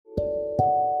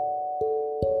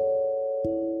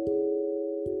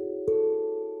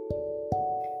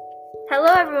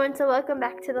everyone, so welcome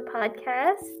back to the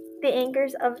podcast. The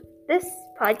anchors of this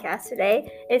podcast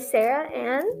today is Sarah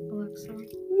and Alexa.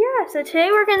 So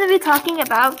today we're going to be talking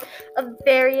about a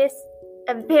very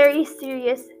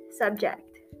serious subject.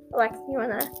 Alexa, you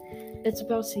want to? It's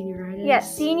about senioritis.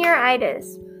 Yes,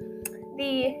 senioritis.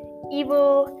 The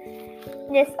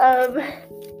evilness of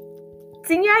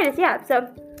senioritis, yeah. So,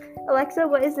 Alexa,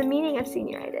 what is the meaning of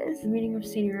senioritis? The meaning of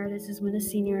senioritis is when a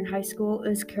senior in high school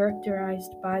is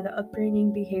characterized by the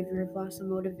upbringing, behavior, loss of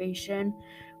motivation,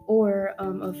 or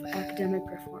of academic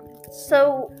performance.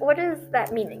 So, what does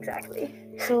that mean exactly?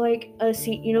 So, like, a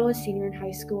senior in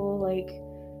high school, like,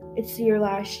 it's your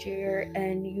last year,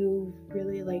 and you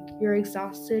really, you're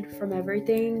exhausted from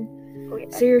everything. Oh, yeah.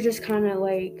 So you're just kind of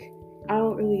like, I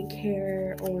don't really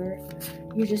care, or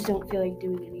you just don't feel like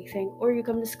doing anything. Or you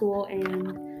come to school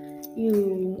and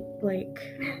you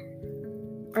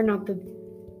are not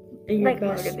your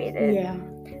best motivated. Yeah.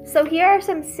 So here are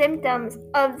some symptoms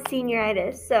of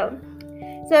senioritis. So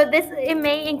it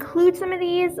may include some of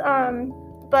these,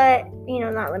 but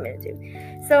not limited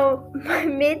to. So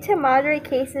mid to moderate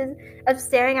cases of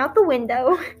staring out the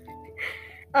window,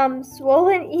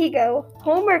 swollen ego,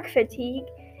 homework fatigue,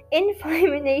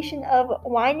 inflammation of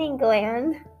whining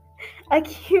gland,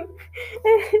 acute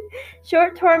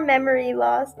short-term memory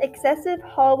loss, excessive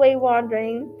hallway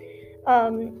wandering,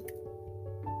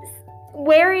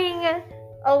 wearing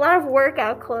a lot of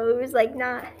workout clothes,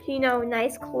 not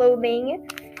nice clothing.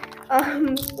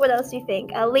 What else do you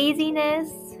think? Laziness.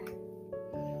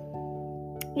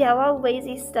 Yeah, a lot of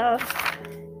lazy stuff.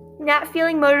 Not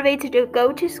feeling motivated to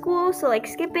go to school, so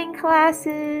skipping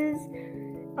classes.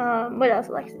 What else,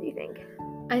 Alexa, do you think?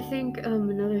 I think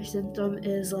another symptom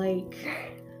is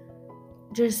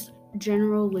just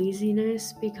general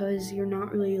laziness, because you're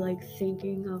not really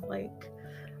thinking of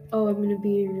oh, I'm gonna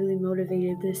be really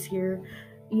motivated this year.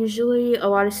 Usually a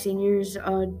lot of seniors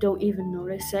don't even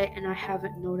notice it, and I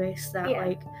haven't noticed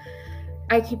that.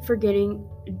 I keep forgetting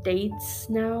dates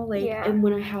now, and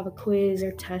when I have a quiz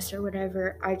or test or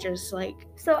whatever, I just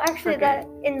So actually that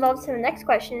involves to the next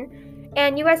question,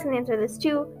 and you guys can answer this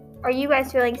too. Are you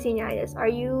guys feeling senioritis? Are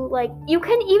you you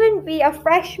can even be a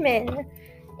freshman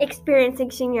experiencing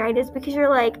senioritis because you're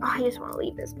oh, I just want to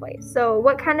leave this place. So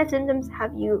what kind of symptoms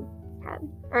have you had,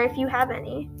 or if you have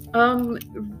any?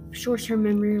 Short-term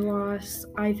memory loss.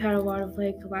 I've had a lot of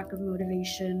lack of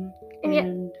motivation,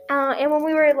 and when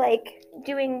we were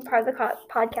doing part of the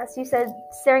podcast, you said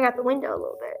staring out the window a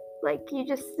little bit, you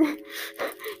just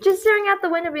just staring out the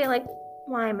window, being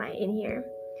why am I in here?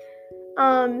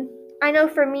 I know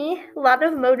for me, a lot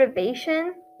of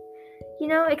motivation,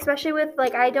 especially with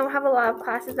I don't have a lot of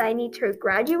classes that I need to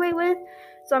graduate with,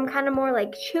 so I'm kind of more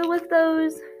chill with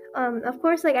those. Of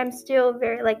course, I'm still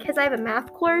very because I have a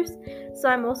math course, so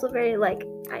I'm also very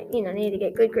I need to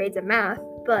get good grades in math,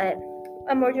 but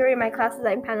a majority of my classes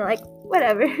I'm kind of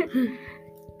whatever.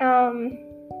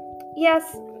 Yes,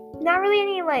 not really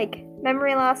any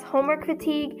memory loss, homework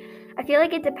fatigue. I feel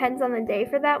it depends on the day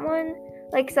for that one.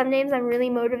 Some days I'm really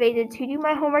motivated to do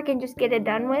my homework and just get it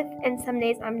done with, and some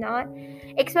days I'm not.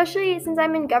 Especially since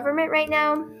I'm in government right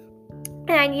now,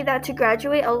 and I need that to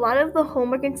graduate. A lot of the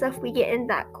homework and stuff we get in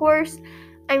that course,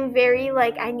 I'm very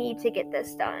I need to get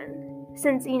this done,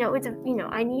 since it's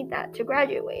I need that to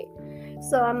graduate.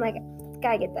 So I'm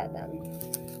gotta get that done.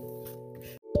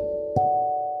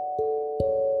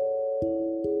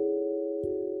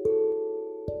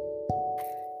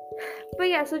 But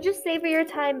yeah, so just savor your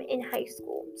time in high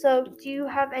school. So do you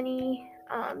have any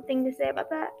thing to say about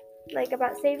that?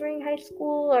 About savoring high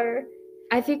school? Or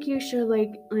I think you should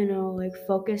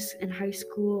focus in high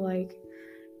school.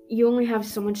 You only have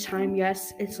so much time.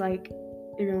 Yes, it's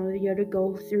you had to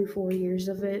go through 4 years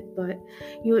of it, but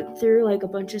you went through a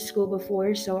bunch of school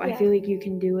before, so I feel you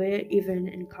can do it even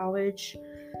in college.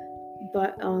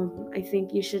 But I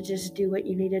think you should just do what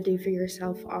you need to do for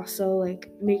yourself. Also,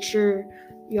 make sure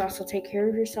you also take care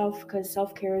of yourself, because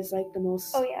self-care is the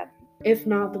most, if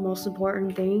not the most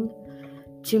important thing,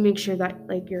 to make sure that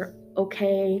you're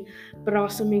okay, but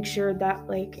also make sure that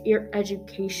your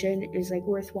education is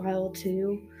worthwhile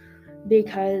too,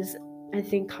 because I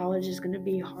think college is going to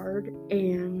be hard,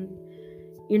 and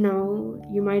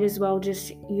you might as well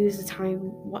just use the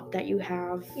time that you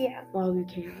have while you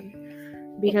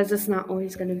can, because it's not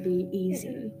always going to be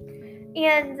easy.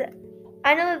 And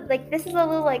I know this is a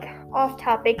little off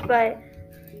topic, but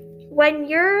when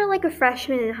you're a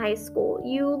freshman in high school,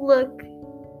 you look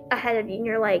ahead of you and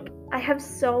you're I have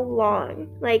so long,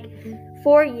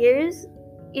 4 years.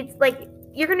 It's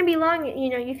you're gonna be long,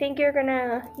 you think you're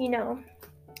gonna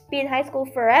be in high school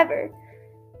forever,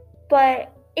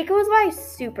 but it goes by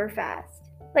super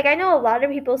fast. Like, I know a lot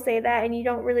of people say that and you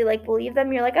don't really, like, believe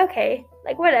them. You're like, okay,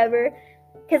 like, whatever.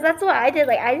 Because that's what I did.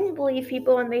 Like, I didn't believe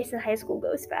people when they said high school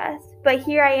goes fast. But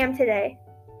here I am today,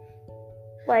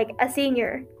 like, a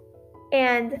senior.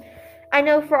 And I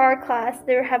know for our class,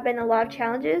 there have been a lot of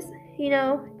challenges,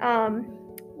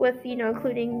 with,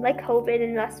 including, like, COVID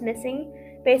and us missing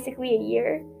basically a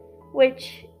year,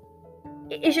 which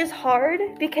is just hard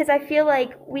because I feel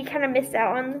like we kind of missed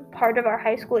out on part of our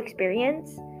high school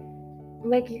experience.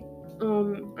 Like,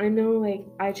 I know, like,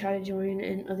 I try to join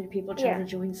and other people try to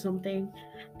join something,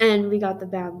 and we got the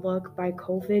bad luck by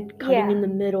COVID cutting in the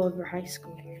middle of our high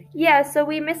school year. Yeah, so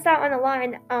we missed out on a lot.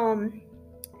 And,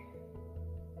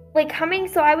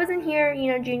 so I wasn't here,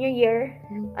 junior year,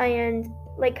 and,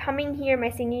 like, coming here my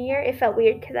senior year, it felt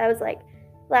weird because I was, like,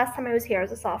 last time I was here, I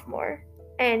was a sophomore,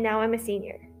 and now I'm a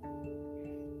senior,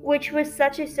 which was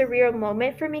such a surreal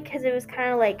moment for me because it was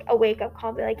kind of, like, a wake-up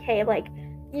call, be like, hey, like,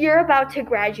 you're about to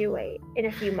graduate in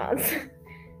a few months.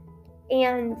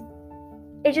 And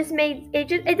it does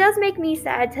make me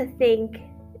sad to think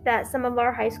that some of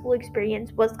our high school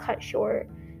experience was cut short.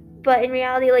 But in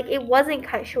reality, like, it wasn't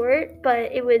cut short, but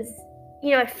it was,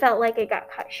 it felt like it got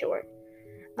cut short.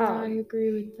 I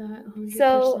agree with that 100%.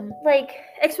 So, like,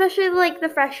 especially, like, the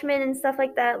freshmen and stuff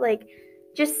like that, like,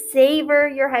 just savor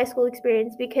your high school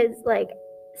experience because, like,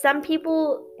 some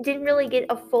people didn't really get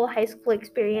a full high school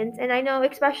experience. And I know,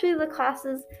 especially the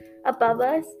classes above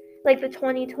us, like the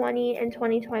 2020 and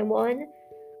 2021,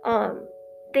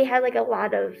 they had, like, a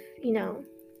lot of,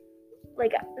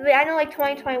 like, I know, like,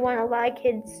 2021, a lot of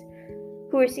kids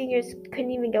who were seniors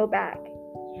couldn't even go back.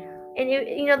 Yeah.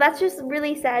 And, that's just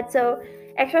really sad. So,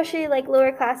 especially, like,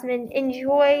 lower classmen,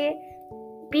 enjoy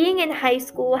being in high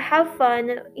school, have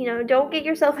fun, don't get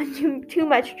yourself into too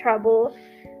much trouble.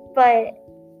 But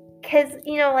because,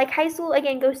 like, high school,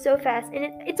 again, goes so fast,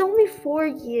 and it's only 4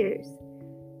 years.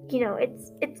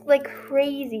 It's like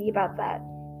crazy about that.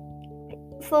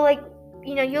 So, like,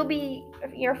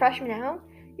 you're a freshman now,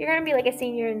 you're gonna be like a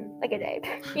senior in like a day.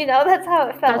 That's how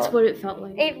it felt. That's what it felt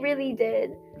like. It really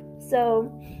did. So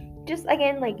just,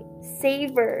 again, like,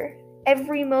 savor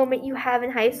every moment you have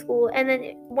in high school, and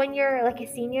then when you're, like, a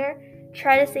senior,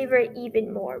 try to savor it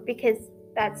even more because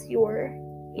that's your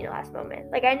last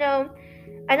moment. Like, I know,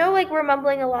 like, we're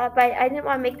mumbling a lot, but I didn't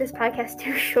want to make this podcast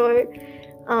too short.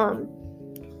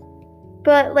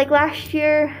 But, like, last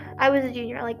year I was a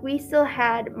junior. Like, we still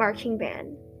had marching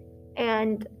band,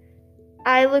 and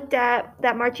I looked at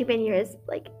that marching band year as,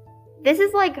 like, this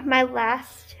is, like, my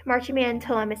last marching band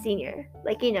until I'm a senior,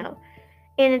 like,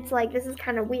 and it's like, this is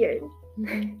kind of weird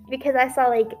because I saw,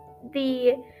 like,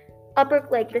 the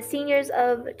seniors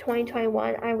of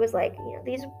 2021. I was like,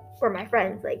 these were my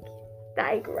friends, like, that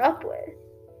I grew up with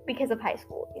because of high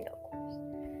school, of course.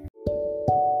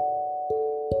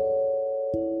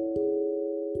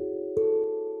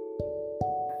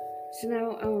 So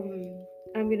now,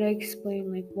 I'm gonna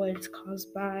explain, like, what it's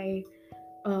caused by,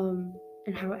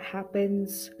 and how it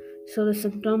happens. So the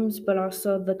symptoms, but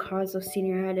also the cause of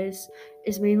seniorhood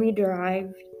is mainly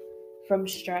derived from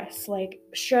stress. Like,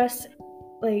 stress,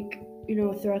 like,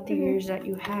 throughout the years that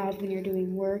you have when you're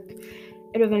doing work,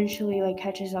 it eventually, like,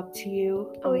 catches up to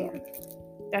you.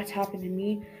 That's happened to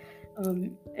me.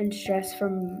 And stress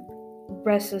from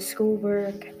rest of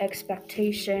schoolwork,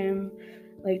 expectation,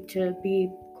 like, to be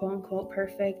quote unquote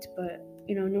perfect, but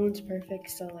no one's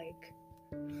perfect, so, like,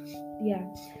 yeah.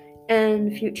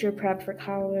 And future prep for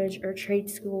college or trade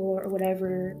school or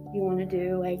whatever you want to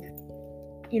do, like,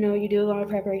 you do a lot of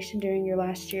preparation during your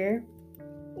last year.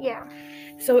 Yeah.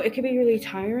 So it could be really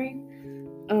tiring.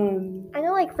 I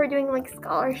know, like, for doing, like,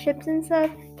 scholarships and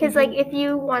stuff, because like, if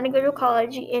you want to go to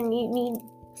college and you need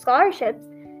scholarships,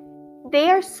 they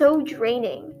are so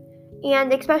draining.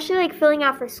 And especially, like, filling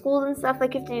out for schools and stuff,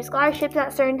 like, you have to do scholarships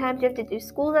at certain times, you have to do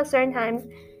schools at certain times.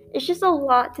 It's just a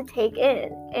lot to take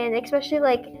in. And especially,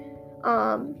 like,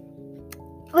 I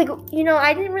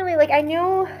didn't really, like, I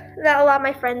knew that a lot of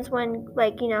my friends, when,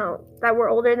 like, that were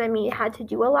older than me, had to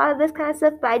do a lot of this kind of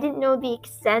stuff, but I didn't know the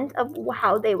extent of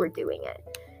how they were doing it.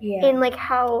 Yeah. And, like,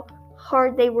 how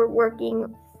hard they were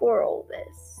working for all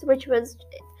this, which was,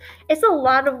 it's a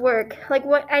lot of work. Like,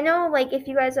 what I know, like, if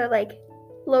you guys are, like,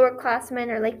 lower classmen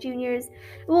or, like, juniors,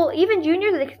 well, even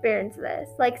juniors experience this.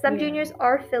 Like, some juniors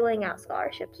are filling out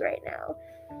scholarships right now,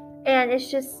 and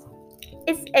it's just,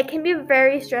 it can be a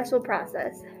very stressful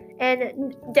process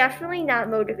and definitely not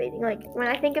motivating. Like, when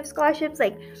I think of scholarships,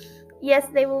 like, yes,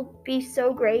 they will be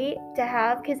so great to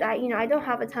have because I don't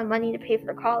have a ton of money to pay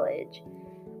for college.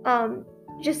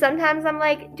 just sometimes I'm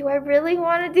like, do I really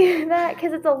want to do that?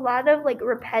 Because it's a lot of like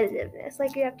repetitiveness.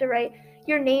 Like you have to write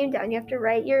your name down, you have to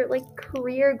write your like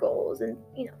career goals and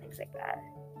things like that.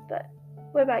 But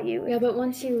what about you? Yeah, but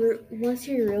once you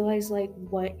realize like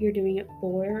what you're doing it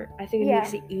for, I think it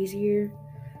makes it easier.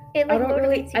 It like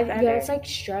motivates you better. Yeah, it's like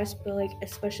stress, but like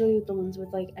especially with the ones with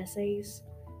like essays.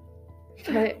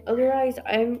 But otherwise,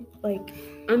 I'm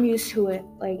used to it.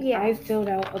 Like I've filled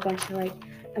out a bunch of like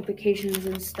applications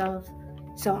and stuff,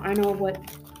 so I know what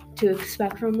to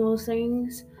expect from those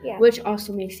things. Yeah. Which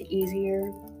also makes it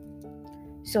easier.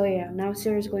 So yeah, now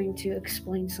Sarah's going to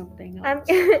explain something else.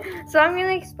 So I'm going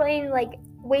to explain like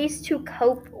ways to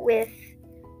cope with,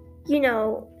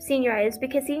 senioritis,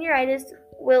 because senioritis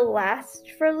will last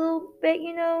for a little bit,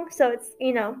 so it's,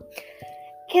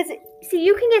 because see,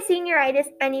 you can get senioritis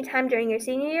anytime during your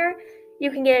senior year.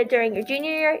 You can get it during your junior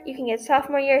year. You can get it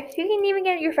sophomore year. You can even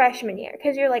get it your freshman year,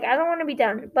 because you're like, I don't want to be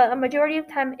done. But a majority of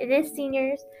the time, it is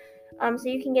seniors. So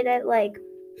you can get it like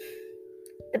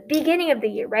the beginning of the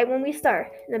year, right when we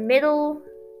start, the middle.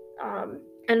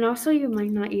 And also, you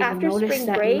might not even notice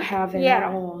that you have it at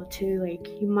all, too. Like,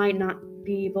 you might not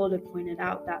be able to point it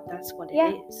out that that's what it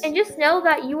is. And just know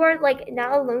that you are like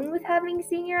not alone with having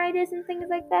senioritis and things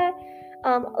like that.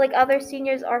 Like other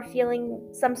seniors are feeling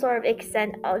some sort of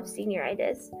extent of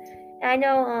senioritis. And I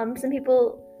know some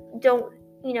people don't,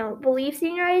 believe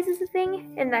senioritis is a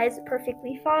thing, and that is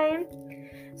perfectly fine.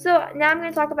 So now I'm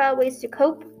going to talk about ways to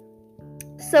cope.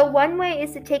 So one way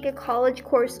is to take a college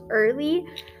course early.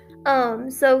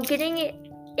 So getting it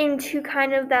into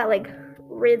kind of that like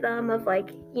rhythm of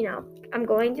like, I'm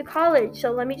going to college,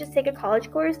 so let me just take a college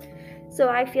course so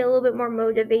I feel a little bit more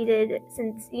motivated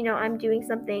since, I'm doing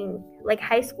something like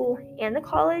high school and the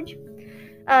college.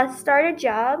 Start a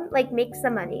job, like make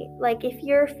some money. Like if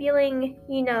you're feeling,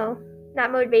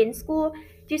 not motivated in school,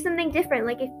 do something different.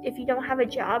 Like if you don't have a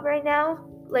job right now,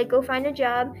 like go find a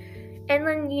job and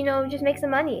then, just make some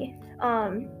money.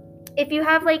 If you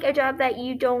have like a job that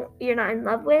you're not in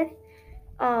love with,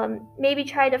 maybe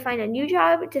try to find a new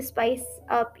job to spice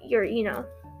up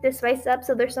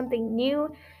so there's something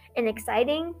new and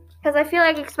exciting. Because I feel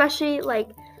like especially like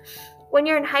when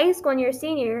you're in high school and you're a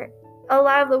senior, a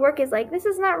lot of the work is like, this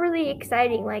is not really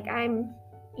exciting. Like I'm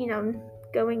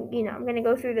gonna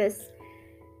go through this,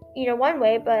 one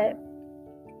way, but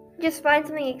just find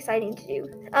something exciting to do.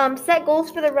 Set goals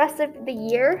for the rest of the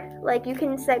year. Like you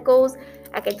can set goals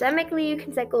academically, you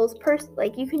can set goals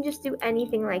like you can just do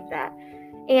anything like that.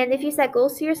 And if you set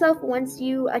goals to yourself, once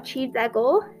you achieve that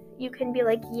goal, you can be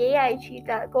like, yay, I achieved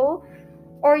that goal.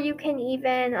 Or you can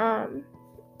even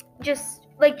just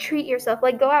like treat yourself,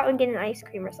 like go out and get an ice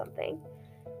cream or something.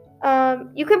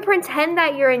 You can pretend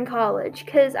that you're in college,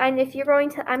 because I'm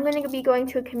going to be going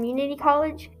to a community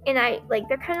college, and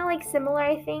they're kind of like similar,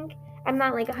 I think. I'm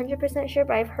not like 100% sure,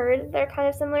 but I've heard they're kind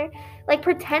of similar. Like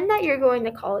pretend that you're going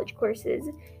to college courses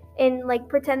and like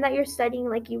pretend that you're studying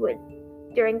like you would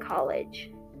during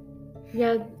college.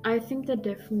 Yeah, I think the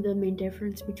main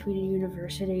difference between a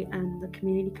university and the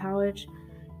community college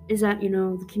is that,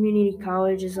 the community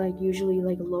college is like usually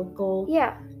like local.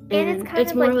 Yeah. And it's kind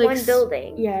of more like one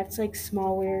building. Yeah, it's like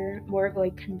smaller, more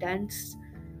like condensed.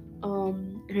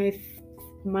 And I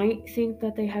might think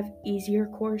that they have easier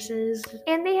courses.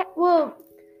 And it's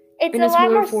a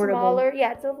lot more smaller.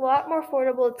 Yeah, it's a lot more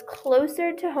affordable. It's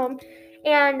closer to home.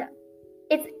 And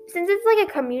since it's like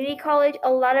a community college, a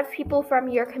lot of people from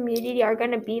your community are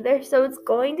going to be there. So it's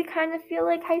going to kind of feel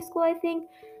like high school, I think.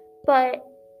 But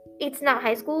it's not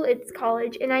high school, it's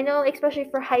college. And I know, especially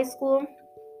for high school,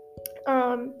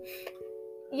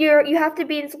 you have to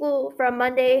be in school from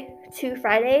Monday to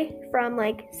Friday from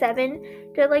like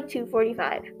 7 to like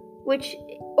 2:45,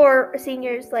 or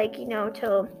seniors like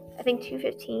till I think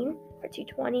 2:15 or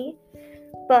 2:20.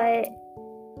 But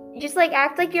just like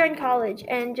act like you're in college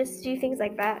and just do things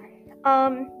like that.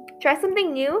 Try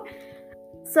something new.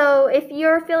 So if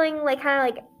you're feeling like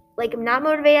kind of like not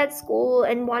motivated at school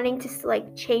and wanting to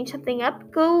like change something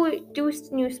up, go do a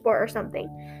new sport or something.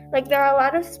 Like there are a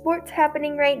lot of sports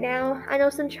happening right now. I know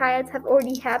some tryouts have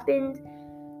already happened,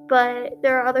 but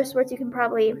there are other sports you can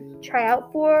probably try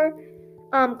out for.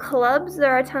 Clubs,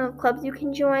 there are a ton of clubs you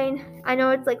can join. I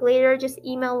know it's like later, just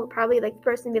email probably like the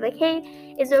person and be like,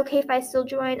 hey, is it okay if I still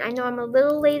join? I know I'm a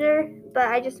little later, but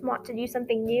I just want to do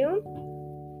something new.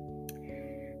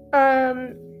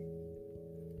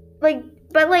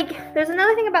 But there's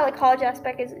another thing about like college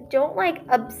aspect is don't like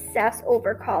obsess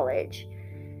over college.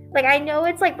 Like I know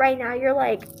it's like right now you're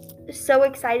like so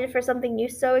excited for something new,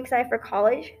 so excited for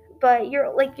college, but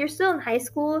you're still in high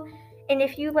school, and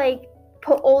if you like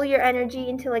put all your energy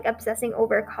into like obsessing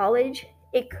over college,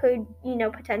 it could,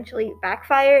 potentially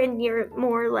backfire and you're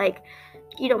more like,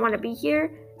 you don't want to be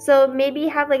here. So maybe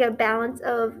have like a balance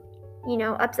of,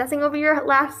 obsessing over your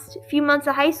last few months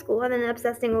of high school and then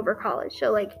obsessing over college.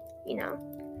 So like,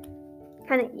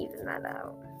 kind of even that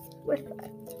out with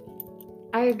that.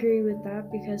 I agree with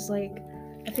that because like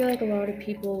I feel like a lot of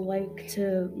people like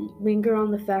to linger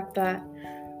on the fact that,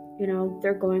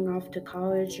 they're going off to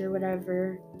college or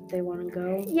whatever they want to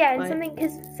go. Yeah, and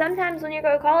because sometimes when you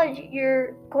go to college,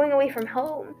 you're going away from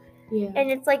home. Yeah. And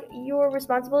it's like your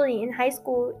responsibility. In high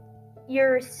school,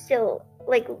 you're still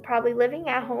like probably living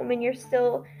at home and you're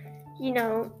still,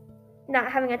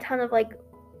 not having a ton of like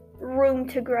room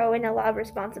to grow and a lot of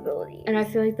responsibility. And I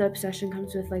feel like the obsession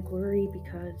comes with like worry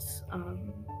because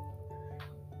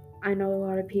I know a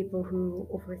lot of people who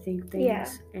overthink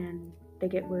things and they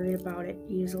get worried about it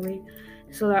easily.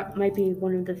 So that might be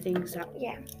one of the things that,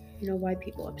 why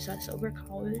people obsess over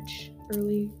college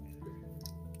early.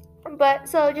 But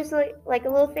so just like a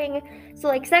little thing, so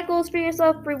like set goals for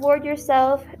yourself, reward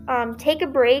yourself, take a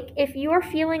break. If you're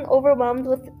feeling overwhelmed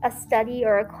with a study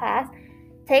or a class,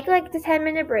 take like the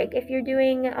 10-minute break. If you're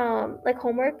doing like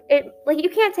homework, you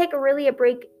can't take a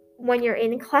break when you're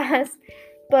in class,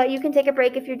 but you can take a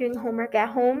break if you're doing homework at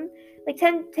home.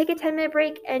 Take a 10-minute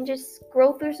break and just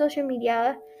scroll through social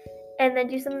media and then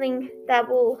do something that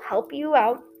will help you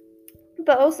out,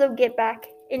 but also get back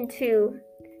into,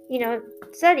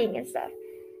 studying and stuff.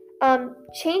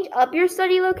 Change up your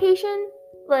study location,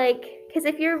 because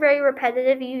if you're very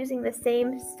repetitive using the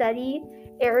same study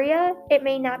area, it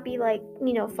may not be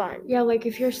fun. Yeah, like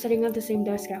if you're sitting at the same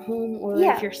desk at home or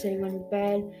if you're sitting on your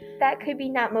bed, that could be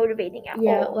not motivating at all.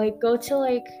 Yeah, like go to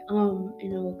a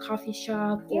coffee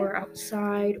shop or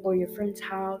outside or your friend's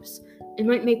house. It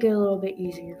might make it a little bit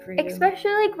easier for you.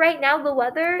 Especially like right now, the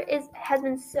weather has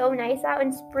been so nice out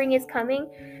and spring is coming.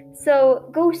 So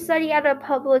go study at a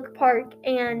public park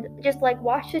and just like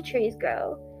watch the trees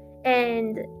grow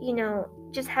and,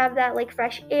 just have that like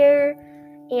fresh air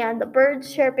and the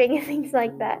birds chirping and things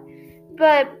like that.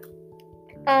 But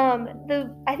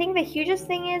I think the hugest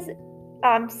thing is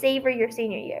savor your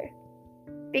senior year,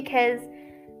 because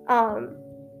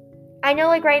I know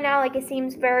like right now like it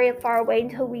seems very far away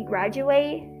until we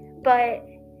graduate, but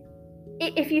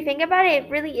if you think about it, it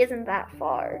really isn't that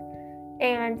far.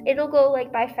 And it'll go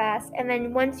like by fast. And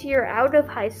then once you're out of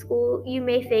high school, you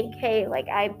may think, hey, like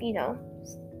I,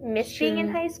 missed being in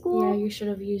high school. Yeah, you should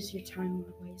have used your time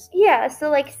otherwise. Yeah, so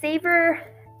like savor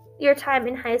your time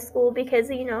in high school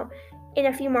because, in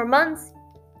a few more months,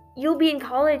 you'll be in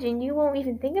college and you won't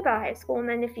even think about high school. And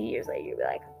then a few years later, you'll be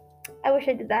like, I wish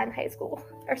I did that in high school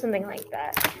or something like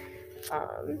that.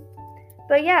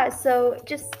 But yeah, so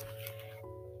just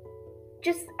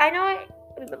I know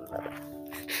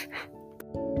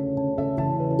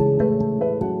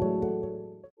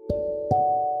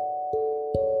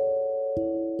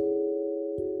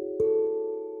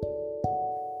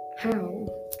How?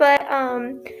 But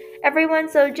everyone,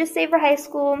 so just savor high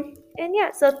school. And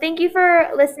yeah, so thank you for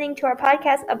listening to our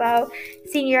podcast about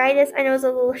senioritis. I know it's a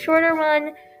little shorter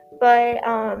one, but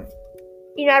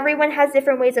everyone has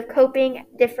different ways of coping,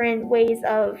 different ways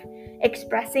of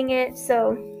expressing it.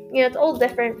 So, it's all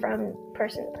different from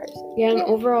person to person. Yeah, and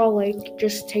overall, like,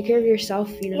 just take care of yourself,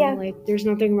 like, there's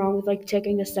nothing wrong with, like,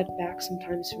 taking a step back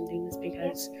sometimes from things,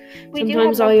 because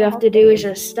sometimes all you have to do is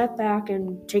just step back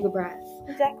and take a breath.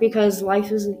 Exactly. Because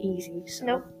life isn't easy, so.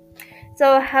 Nope.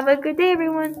 So, have a good day,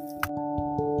 everyone.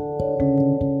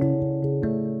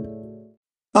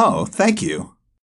 Oh, thank you.